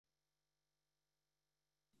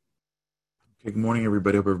Good morning,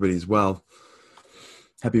 everybody. Hope everybody's well.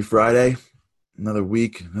 Happy Friday. Another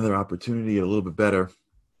week, another opportunity to get a little bit better.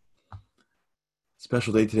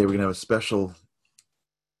 Special day today. We're going to have a special.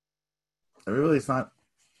 Really, it's not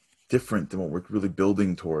different than what we're really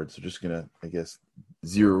building towards. We're just going to,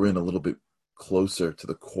 zero in a little bit closer to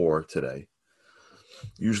the core today.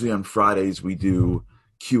 Usually on Fridays, we do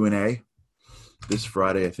Q&A. This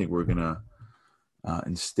Friday, I think we're going to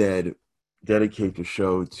instead dedicate the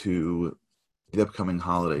show to the upcoming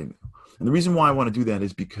holiday. And the reason why I want to do that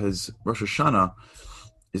is because Rosh Hashanah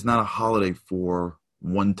is not a holiday for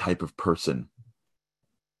one type of person,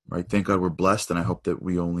 right? Thank God we're blessed, and I hope that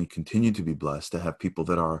we only continue to be blessed to have people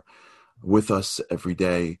that are with us every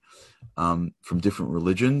day from different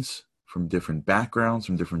religions, from different backgrounds,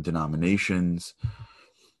 from different denominations.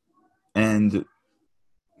 And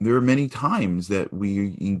there are many times that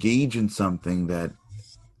we engage in something that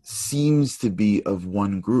seems to be of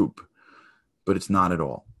one group, but it's not at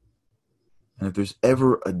all. And if there's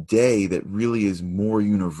ever a day that really is more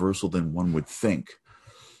universal than one would think,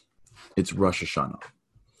 it's Rosh Hashanah.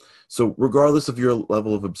 So regardless of your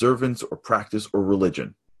level of observance or practice or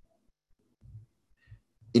religion,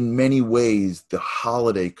 in many ways, the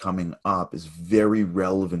holiday coming up is very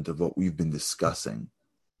relevant to what we've been discussing.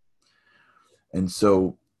 And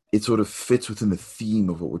so it sort of fits within the theme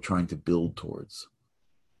of what we're trying to build towards.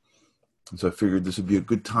 And so I figured this would be a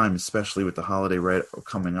good time, especially with the holiday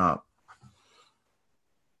coming up.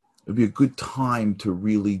 It would be a good time to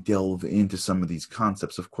really delve into some of these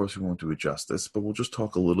concepts. Of course, we won't do it justice, but we'll just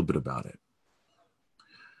talk a little bit about it.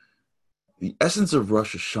 The essence of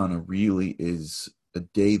Rosh Hashanah really is a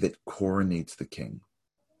day that coronates the king.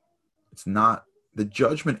 It's not, the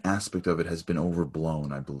judgment aspect of it has been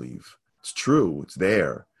overblown, I believe. It's true, it's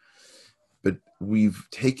there. But we've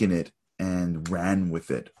taken it and ran with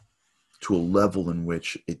it to a level in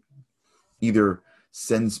which it either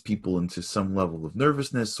sends people into some level of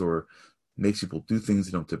nervousness or makes people do things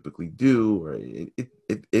they don't typically do, or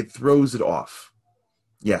it throws it off.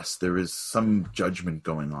 Yes, there is some judgment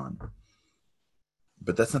going on,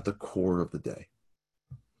 but that's not the core of the day.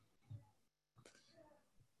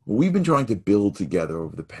 What we've been trying to build together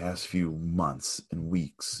over the past few months and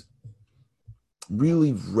weeks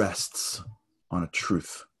really rests on a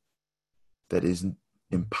truth that is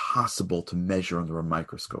impossible to measure under a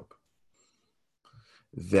microscope,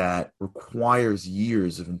 that requires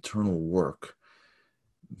years of internal work,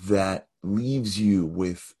 that leaves you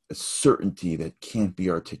with a certainty that can't be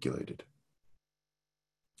articulated.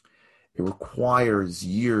 It requires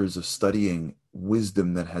years of studying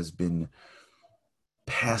wisdom that has been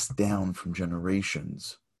passed down from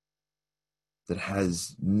generations, that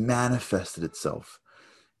has manifested itself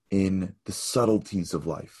in the subtleties of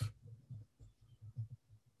life.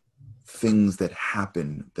 Things that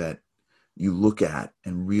happen that you look at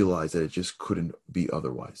and realize that it just couldn't be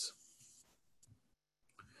otherwise.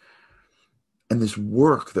 And this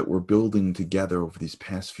work that we're building together over these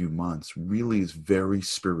past few months really is very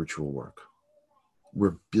spiritual work.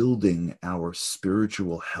 We're building our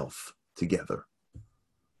spiritual health together.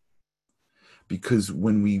 Because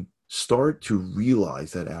when we start to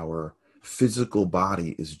realize that our physical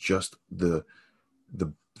body is just the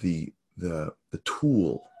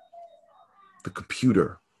tool, the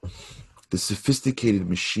computer, the sophisticated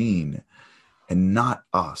machine, and not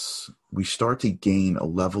us, we start to gain a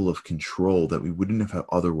level of control that we wouldn't have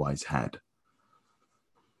otherwise had.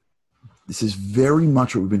 This is very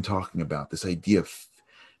much what we've been talking about, this idea of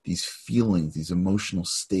these feelings, these emotional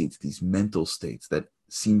states, these mental states that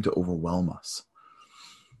seem to overwhelm us.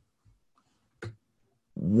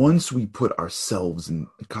 Once we put ourselves in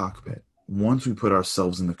the cockpit, once we put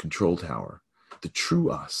ourselves in the control tower, the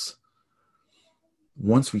true us,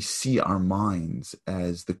 once we see our minds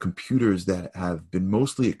as the computers that have been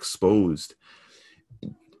mostly exposed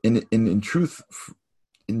in truth,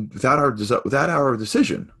 without our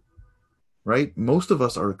decision, right? Most of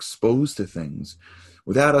us are exposed to things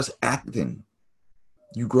without us acting.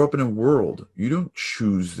 You grow up in a world. You don't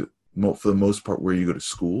choose, for the most part, where you go to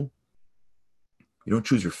school. You don't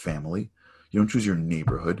choose your family. You don't choose your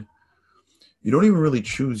neighborhood. You don't even really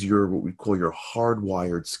choose what we call your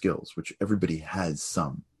hardwired skills, which everybody has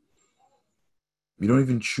some. You don't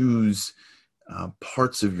even choose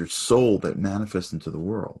parts of your soul that manifest into the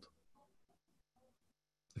world.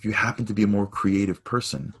 If you happen to be a more creative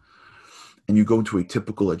person and you go to a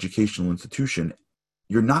typical educational institution,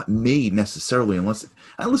 you're not made necessarily unless,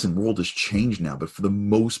 and listen, the world has changed now, but for the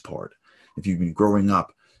most part, if you've been growing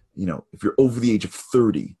up, if you're over the age of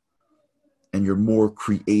 30, and you're more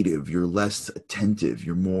creative, you're less attentive,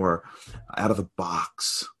 you're more out of the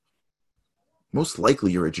box, most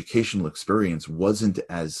likely your educational experience wasn't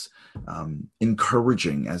as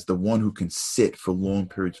encouraging as the one who can sit for long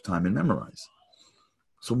periods of time and memorize.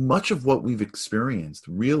 So much of what we've experienced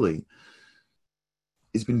really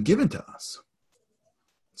has been given to us.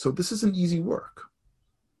 So this isn't easy work.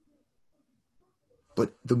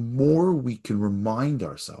 But the more we can remind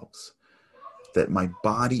ourselves that my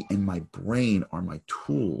body and my brain are my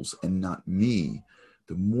tools and not me,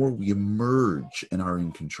 the more we emerge and are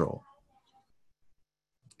in control.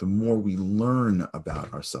 The more we learn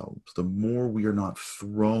about ourselves, the more we are not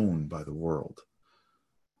thrown by the world.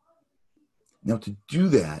 Now, to do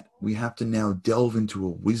that, we have to now delve into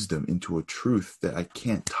a wisdom, into a truth that I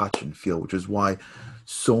can't touch and feel, which is why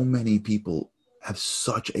so many people have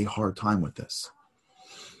such a hard time with this.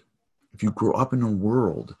 If you grow up in a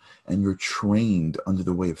world and you're trained under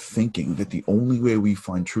the way of thinking that the only way we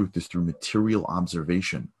find truth is through material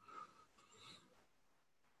observation,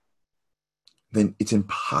 then it's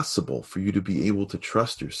impossible for you to be able to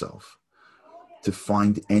trust yourself to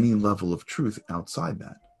find any level of truth outside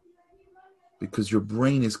that. Because your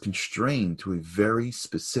brain is constrained to a very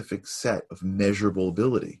specific set of measurable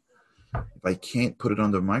ability. If I can't put it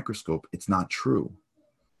under a microscope, it's not true.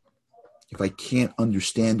 If I can't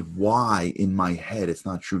understand why in my head it's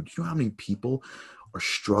not true. Do you know how many people are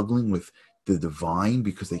struggling with the divine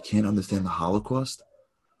because they can't understand the Holocaust?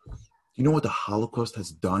 You know what the Holocaust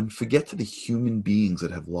has done? Forget to the human beings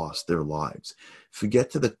that have lost their lives.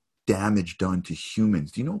 Forget to the damage done to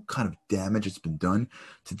humans. Do you know what kind of damage it's been done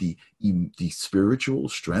to the spiritual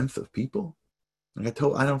strength of people? Like I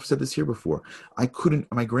don't know if I've said this here before. My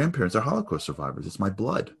grandparents are Holocaust survivors. It's my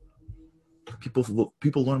blood.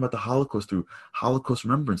 People learn about the Holocaust through Holocaust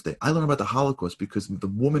Remembrance Day. I learned about the Holocaust because the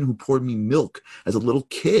woman who poured me milk as a little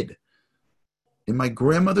kid in my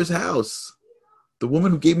grandmother's house, the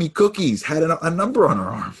woman who gave me cookies had a number on her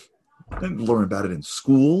arm. I didn't learn about it in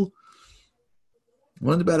school. I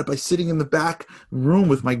learned about it by sitting in the back room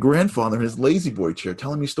with my grandfather in his lazy boy chair,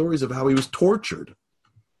 telling me stories of how he was tortured.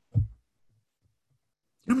 You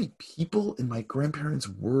know how many people in my grandparents'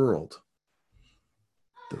 world,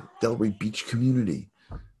 the Delray Beach community,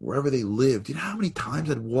 wherever they lived, you know how many times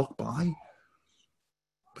I'd walk by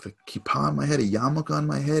with a kippah on my head, a yarmulke on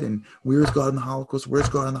my head, and where's God in the Holocaust? Where's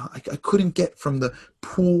God in the Holocaust? I couldn't get from the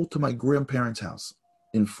pool to my grandparents' house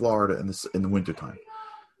in Florida in the wintertime,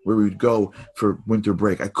 where we would go for winter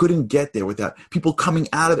break. I couldn't get there without people coming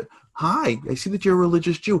out of it. Hi, I see that you're a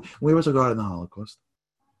religious Jew. Where was God in the Holocaust?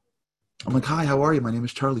 I'm like, hi, how are you? My name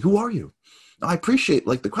is Charlie. Who are you? I appreciate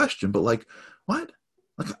the question, but what?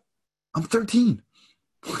 I'm 13.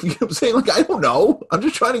 You know what I'm saying? I don't know. I'm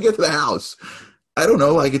just trying to get to the house. I don't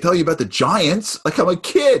know. I can tell you about the giants. I'm a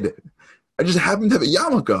kid. I just happen to have a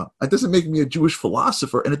yarmulke. It doesn't make me a Jewish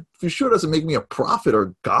philosopher, and it for sure doesn't make me a prophet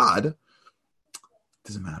or God. It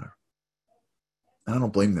doesn't matter. And I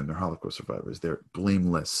don't blame them. They're Holocaust survivors. They're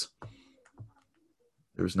blameless.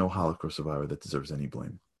 There is no Holocaust survivor that deserves any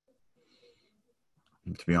blame.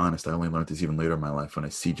 And to be honest, I only learned this even later in my life when I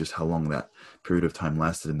see just how long that period of time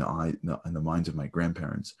lasted in the minds of my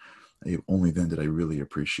grandparents. Only then did I really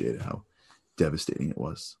appreciate how devastating it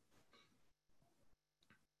was.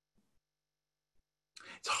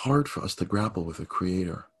 It's hard for us to grapple with a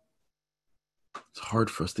creator. It's hard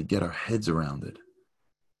for us to get our heads around it.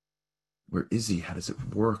 Where is he? How does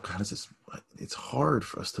it work? It's hard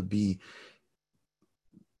for us to be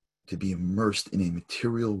immersed in a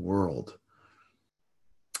material world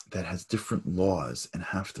that has different laws and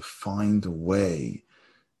have to find a way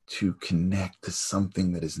to connect to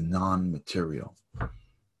something that is non-material.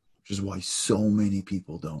 Which is why so many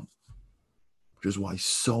people don't. Which is why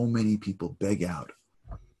so many people beg out.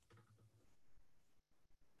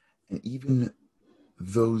 And even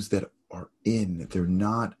those that are they're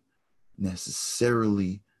not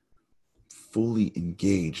necessarily fully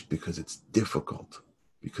engaged because it's difficult.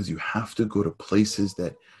 Because you have to go to places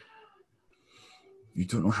that you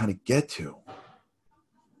don't know how to get to.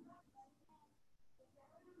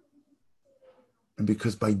 And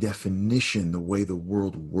because by definition, the way the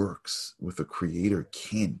world works with a creator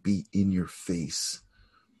can't be in your face.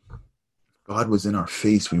 If God was in our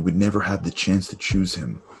face, we would never have the chance to choose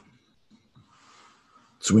him.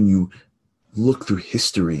 So when you look through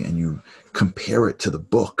history and you compare it to the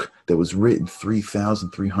book that was written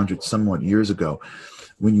 3,300 somewhat years ago,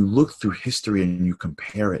 when you look through history and you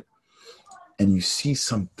compare it, and you see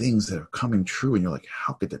some things that are coming true, and you're like,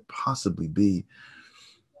 how could that possibly be?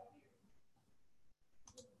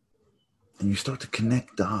 And you start to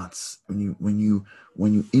connect dots when you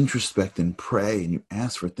introspect and pray and you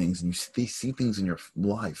ask for things and you see things in your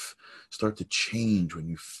life start to change, when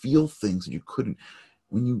you feel things that you couldn't.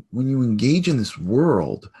 when you engage in this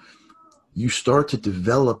world, you start to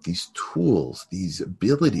develop these tools, these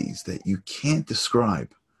abilities that you can't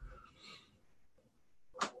describe.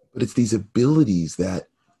 But it's these abilities that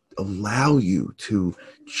allow you to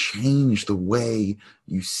change the way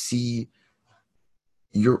you see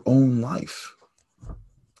your own life.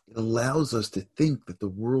 It allows us to think that the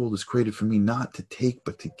world is created for me not to take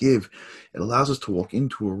but to give. It allows us to walk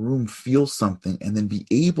into a room, feel something, and then be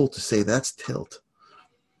able to say, that's tilt.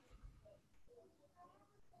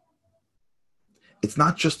 It's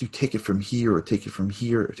not just you take it from here or take it from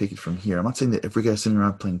here or take it from here. I'm not saying that every guy sitting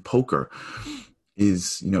around playing poker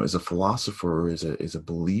is a philosopher or is a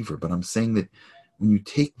believer, but I'm saying that when you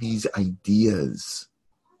take these ideas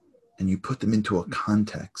and you put them into a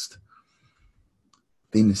context,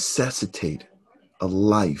 they necessitate a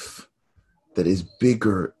life that is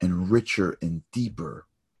bigger and richer and deeper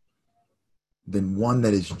than one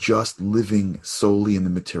that is just living solely in the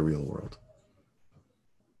material world,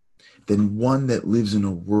 than one that lives in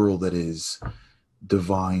a world that is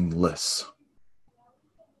divineless.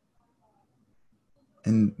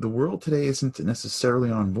 And the world today isn't necessarily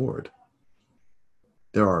on board.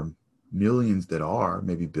 There are millions that are,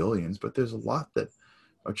 maybe billions, but there's a lot that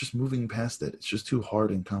are just moving past it. It's just too hard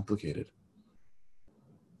and complicated.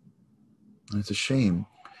 And it's a shame,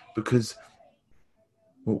 because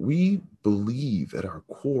what we believe at our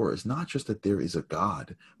core is not just that there is a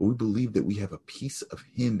God, but we believe that we have a piece of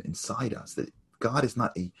him inside us, that God is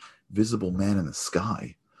not a visible man in the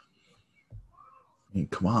sky. I mean,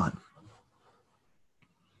 come on.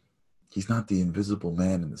 He's not the invisible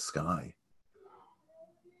man in the sky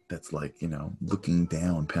that's like, looking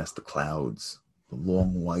down past the clouds, the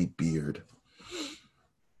long white beard.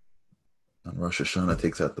 On Rosh Hashanah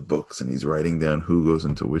takes out the books and he's writing down who goes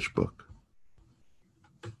into which book.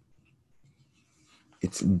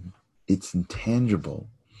 It's intangible,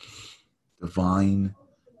 divine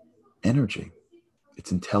energy.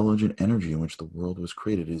 It's intelligent energy in which the world was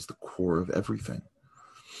created. It is the core of everything.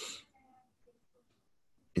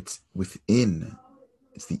 It's within.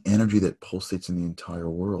 It's the energy that pulsates in the entire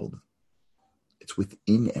world. It's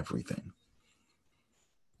within everything.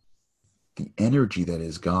 The energy that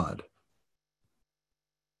is God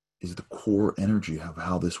is the core energy of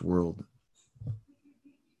how this world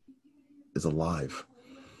is alive.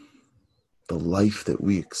 The life that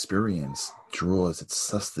we experience draws its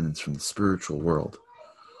sustenance from the spiritual world.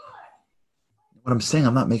 What I'm saying,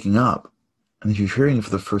 I'm not making up. And if you're hearing it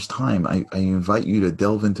for the first time, I invite you to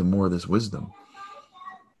delve into more of this wisdom.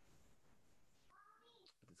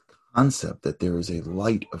 The concept that there is a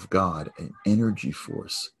light of God, an energy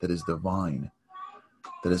force that is divine,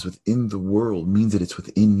 that is within the world, means that it's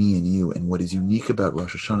within me and you. And what is unique about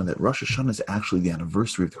Rosh Hashanah, that Rosh Hashanah is actually the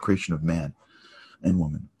anniversary of the creation of man and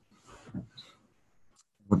woman.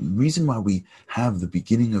 The reason why we have the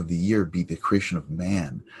beginning of the year be the creation of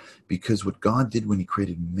man, because what God did when he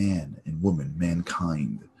created man and woman,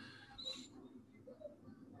 mankind,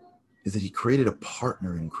 is that he created a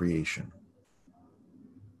partner in creation.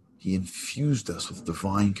 He infused us with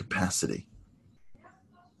divine capacity.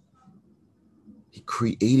 He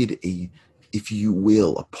created if you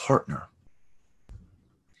will, a partner.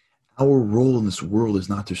 Our role in this world is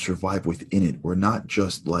not to survive within it. We're not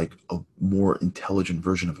just like a more intelligent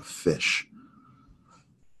version of a fish.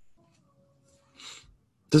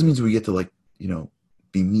 Doesn't mean we get to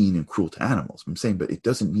be mean and cruel to animals. I'm saying, but it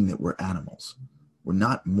doesn't mean that we're animals. We're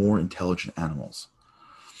not more intelligent animals.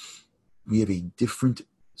 We have a different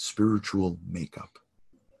spiritual makeup.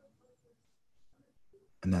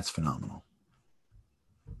 And that's phenomenal.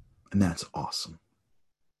 And that's awesome.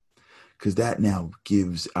 Because that now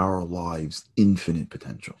gives our lives infinite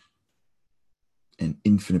potential and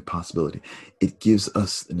infinite possibility. It gives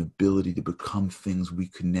us an ability to become things we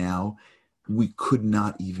could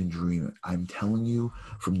not even dream of. I'm telling you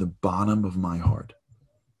from the bottom of my heart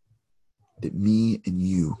that me and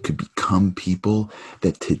you could become people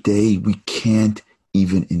that today we can't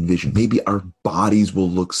even envision. Maybe our bodies will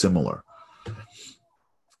look similar,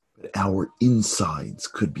 but our insides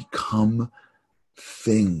could become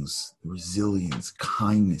things: resilience,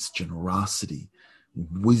 kindness, generosity,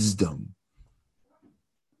 wisdom,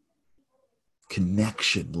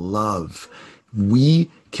 connection, love.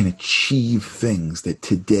 We can achieve things that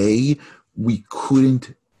today we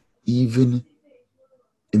couldn't even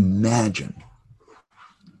imagine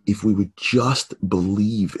if we would just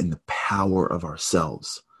believe in the power of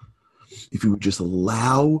ourselves. If we would just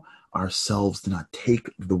allow ourselves to not take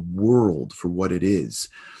the world for what it is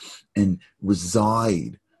and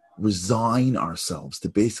resign ourselves to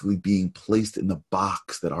basically being placed in the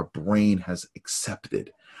box that our brain has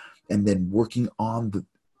accepted, and then working on the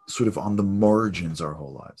sort of on the margins our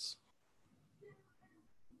whole lives.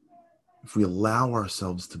 If we allow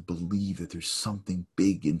ourselves to believe that there's something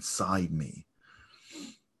big inside me,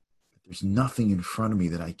 that there's nothing in front of me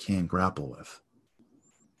that I can't grapple with,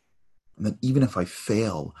 and that even if I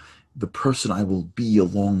fail, the person I will be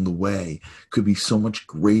along the way could be so much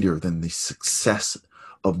greater than the success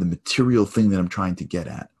of the material thing that I'm trying to get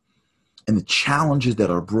at. And the challenges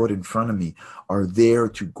that are brought in front of me are there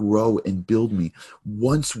to grow and build me.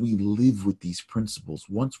 Once we live with these principles,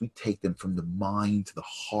 once we take them from the mind to the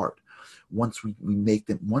heart, once we make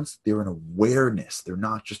them, once they're an awareness, they're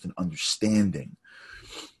not just an understanding,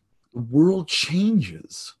 the world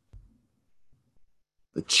changes.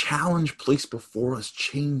 The challenge placed before us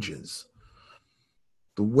changes.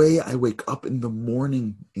 The way I wake up in the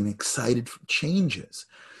morning and excited changes.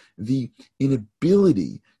 The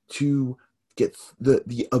inability to get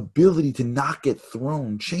the ability to not get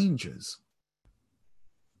thrown changes.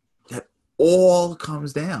 That all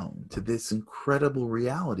comes down to this incredible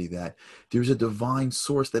reality that there's a divine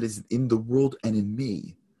source that is in the world and in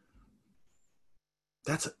me.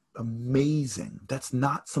 That's amazing. That's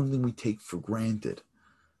not something we take for granted.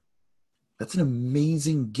 That's an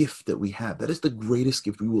amazing gift that we have. That is the greatest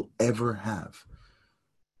gift we will ever have.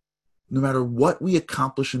 No matter what we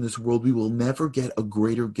accomplish in this world, we will never get a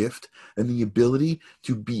greater gift than the ability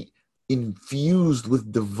to be infused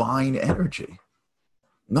with divine energy.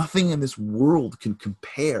 Nothing in this world can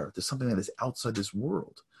compare to something that is outside this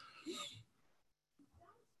world.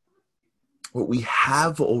 What we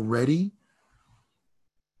have already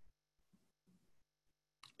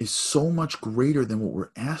is so much greater than what we're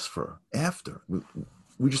asked for after.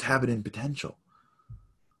 We just have it in potential.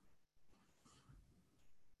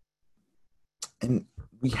 And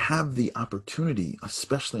we have the opportunity,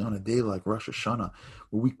 especially on a day like Rosh Hashanah,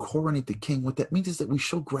 where we coronate the king. What that means is that we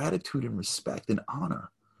show gratitude and respect and honor.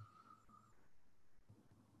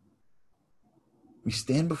 We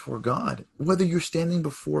stand before God. Whether you're standing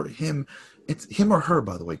before him, it's him or her,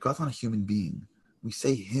 by the way. God's not a human being. We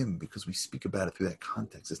say him because we speak about it through that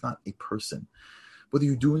context. It's not a person. Whether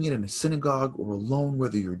you're doing it in a synagogue or alone,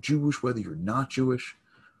 whether you're Jewish, whether you're not Jewish,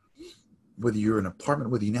 whether you're in an apartment,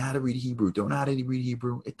 whether you know how to read Hebrew, don't know how to read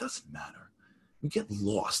Hebrew, it doesn't matter. We get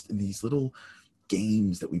lost in these little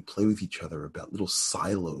games that we play with each other about little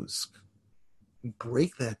silos. We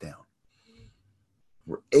break that down.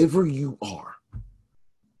 Wherever you are,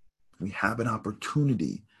 we have an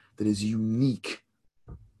opportunity that is unique.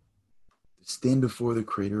 Stand before the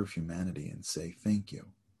creator of humanity and say, thank you.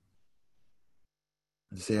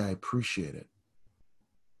 And say, I appreciate it.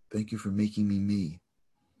 Thank you for making me me.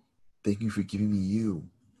 Thank you for giving me you.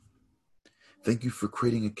 Thank you for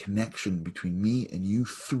creating a connection between me and you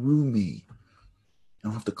through me. I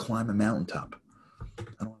don't have to climb a mountaintop. I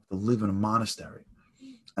don't have to live in a monastery.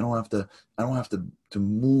 I don't have to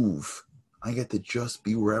move. I get to just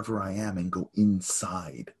be wherever I am and go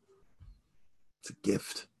inside. It's a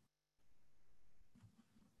gift.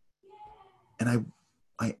 And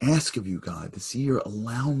I ask of you, God, this year,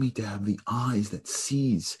 allow me to have the eyes that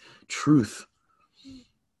sees truth.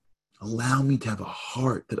 Allow me to have a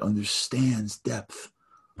heart that understands depth.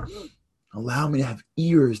 Allow me to have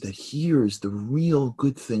ears that hears the real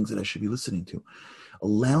good things that I should be listening to.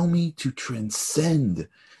 Allow me to transcend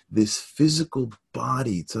this physical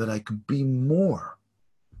body so that I could be more.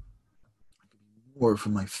 More for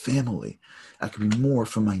my family. I could be more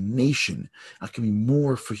for my nation. I could be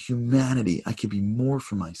more for humanity. I could be more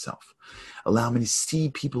for myself. Allow me to see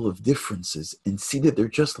people of differences and see that they're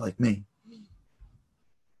just like me.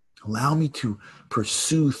 Allow me to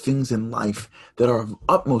pursue things in life that are of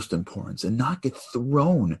utmost importance and not get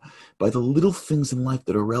thrown by the little things in life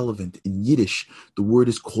that are relevant. In Yiddish, the word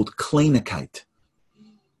is called kleinigkeit.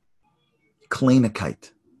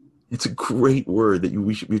 Kleinigkeit. It's a great word that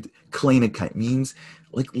we should. Kleinigkeit means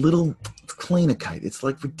like little Kleinigkeit. It's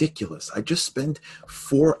like ridiculous. I just spent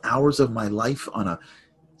 4 hours of my life on a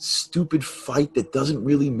stupid fight that doesn't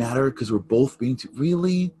really matter because we're both being too.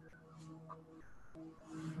 Really?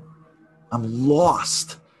 I'm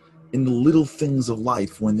lost in the little things of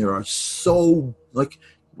life when there are so, like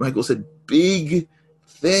Michael said, big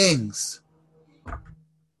things.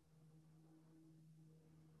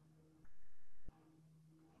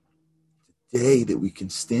 Day that we can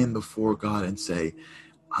stand before God and say,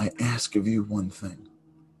 I ask of you one thing.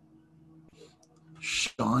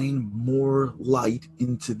 Shine more light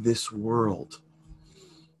into this world.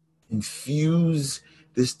 Infuse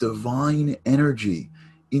this divine energy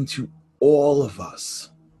into all of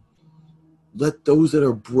us. Let those that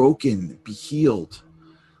are broken be healed.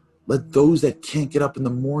 Let those that can't get up in the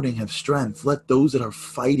morning have strength. Let those that are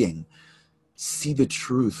fighting see the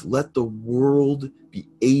truth. Let the world be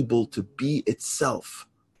able to be itself.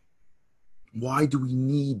 Why do we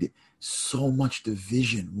need so much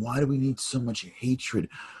division? Why do we need so much hatred?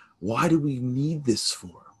 Why do we need this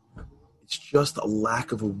for? It's just a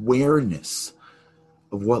lack of awareness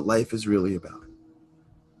of what life is really about.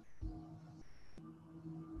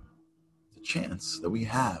 The chance that we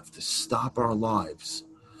have to stop our lives,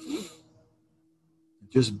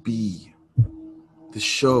 just be. The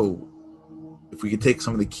show, if we could take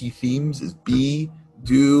some of the key themes, is be,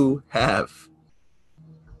 do, have.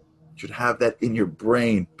 You should have that in your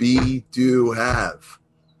brain. Be, do, have.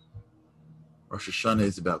 Rosh Hashanah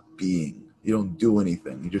is about being. You don't do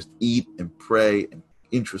anything. You just eat and pray and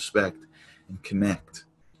introspect and connect.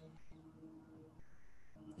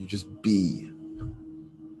 You just be.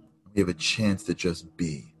 We have a chance to just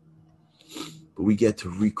be. But we get to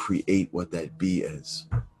recreate what that be is.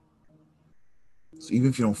 So even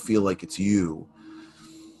if you don't feel like it's you,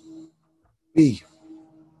 be.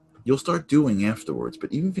 You'll start doing afterwards,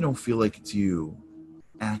 but even if you don't feel like it's you,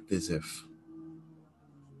 act as if.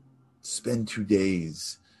 Spend 2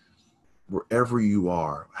 days wherever you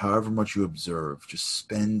are, however much you observe, just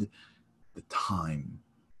spend the time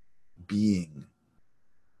being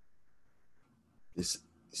this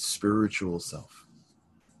spiritual self.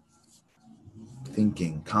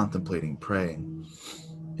 Thinking, contemplating, praying,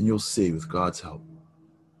 and you'll see with God's help.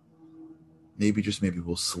 Maybe, just maybe,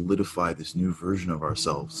 we'll solidify this new version of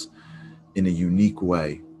ourselves in a unique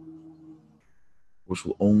way, which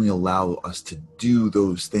will only allow us to do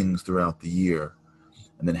those things throughout the year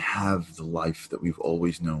and then have the life that we've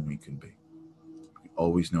always known we can be. We've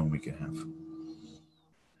always known we can have.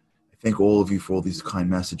 I thank all of you for all these kind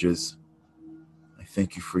messages. I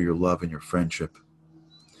thank you for your love and your friendship.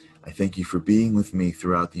 I thank you for being with me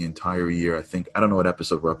throughout the entire year. I don't know what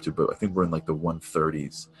episode we're up to, but I think we're in like the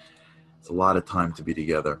 130s. It's a lot of time to be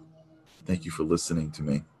together. Thank you for listening to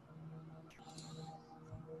me.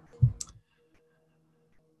 I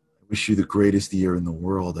wish you the greatest year in the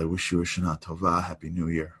world. I wish you a Shana Tova, Happy New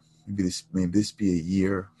Year. May this be a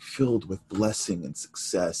year filled with blessing and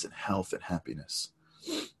success and health and happiness.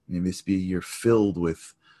 May this be a year filled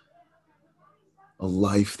with a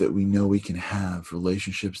life that we know we can have,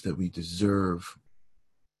 relationships that we deserve.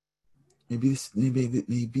 May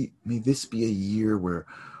this be a year where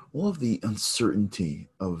all of the uncertainty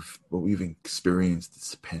of what we've experienced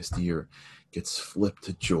this past year gets flipped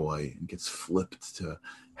to joy and gets flipped to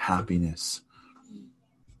happiness.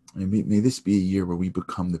 And may this be a year where we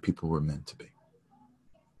become the people we're meant to be.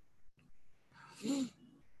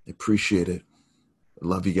 I appreciate it. I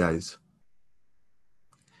love you guys.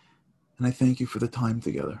 And I thank you for the time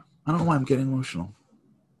together. I don't know why I'm getting emotional.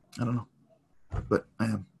 I don't know. But I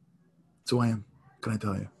am. That's who I am. What can I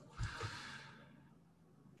tell you?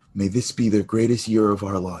 May this be the greatest year of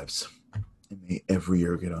our lives. And may every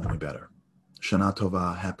year get only better. Shana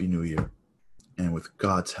Tova, Happy New Year. And with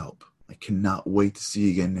God's help, I cannot wait to see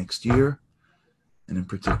you again next year. And in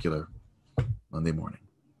particular, Monday morning.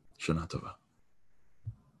 Shana Tova.